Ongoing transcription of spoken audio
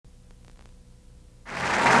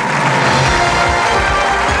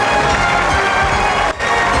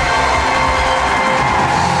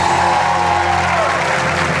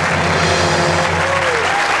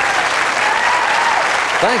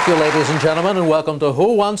Thank you, ladies and gentlemen, and welcome to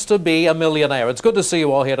Who Wants to Be a Millionaire? It's good to see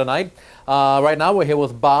you all here tonight. Right now, we're here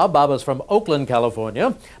with Bob. Bob is from Oakland,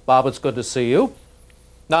 California. Bob, it's good to see you.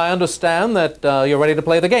 Now, I understand that you're ready to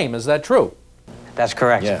play the game. Is that true? That's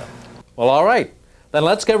correct. Yeah. Well, all right. Then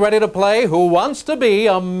let's get ready to play Who Wants to Be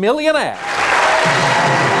a Millionaire?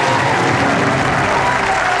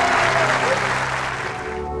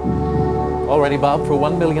 All ready, Bob, for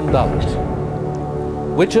 $1 million.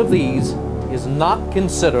 Which of these is not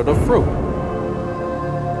considered a fruit?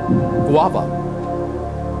 Guava,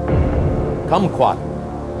 kumquat,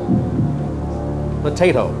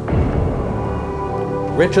 potato,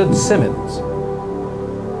 Richard Simmons.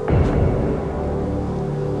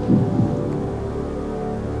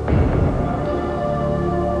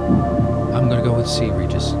 I'm going to go with C,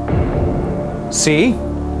 Regis. C,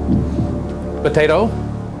 potato.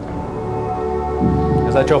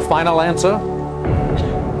 Is that your final answer?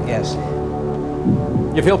 Yes.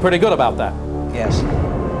 You feel pretty good about that? Yes.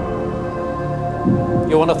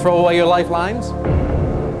 You want to throw away your lifelines?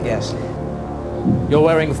 Yes. You're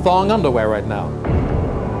wearing thong underwear right now.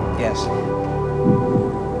 Yes.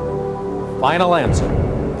 Final answer.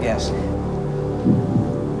 Yes.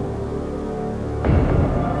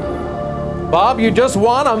 Bob, you just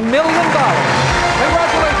won $1 million.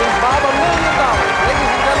 Congratulations, Bob, $1 million.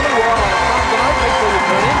 Ladies and gentlemen, we're on our count tonight. Make sure you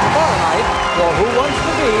tune in tomorrow night for Who Wants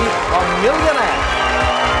to Be a Millionaire?